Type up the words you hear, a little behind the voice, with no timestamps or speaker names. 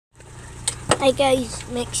Hi guys,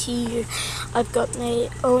 Mexi here. I've got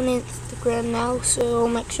my own Instagram now, so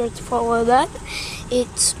make sure to follow that.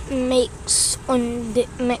 It's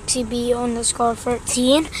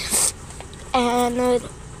MexiB_13, and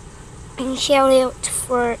shout out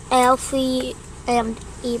for Alfie and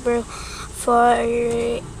Ebro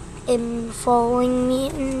for following me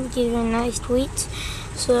and giving nice tweets.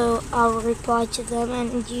 So I'll reply to them,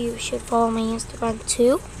 and you should follow my Instagram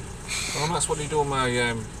too. Well, that's what you do on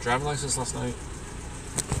my driving license last night.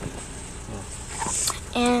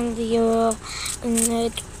 And you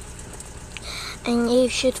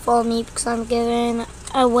should follow me because I'm giving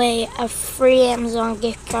away a free Amazon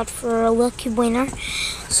gift card for a lucky winner.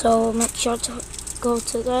 So make sure to go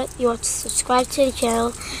to that. You want to subscribe to the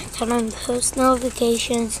channel, turn on post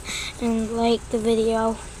notifications, and like the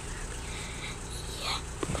video. Yeah.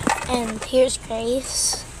 And here's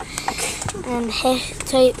Grace. And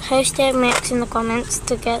type #Max in the comments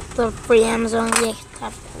to get the free Amazon gift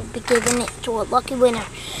card. We'll be giving it to a lucky winner.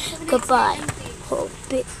 Goodbye. Hope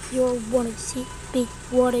you'll want to see me.